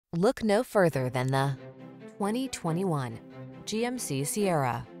Look no further than the 2021 GMC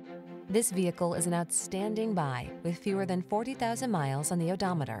Sierra. This vehicle is an outstanding buy with fewer than 40,000 miles on the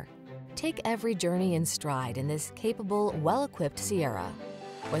odometer. Take every journey in stride in this capable, well-equipped Sierra.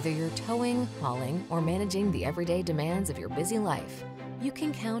 Whether you're towing, hauling, or managing the everyday demands of your busy life, you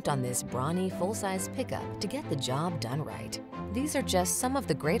can count on this brawny, full-size pickup to get the job done right. These are just some of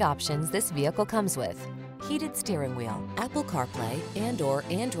the great options this vehicle comes with: heated steering wheel, Apple CarPlay and/or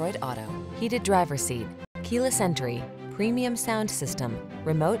Android Auto, heated driver's seat, keyless entry, premium sound system,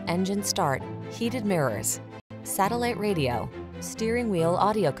 remote engine start, heated mirrors, satellite radio, steering wheel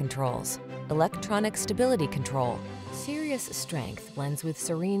audio controls, electronic stability control. Serious strength blends with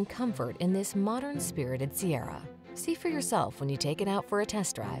serene comfort in this modern spirited Sierra. See for yourself when you take it out for a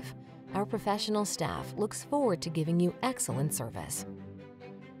test drive. Our professional staff looks forward to giving you excellent service.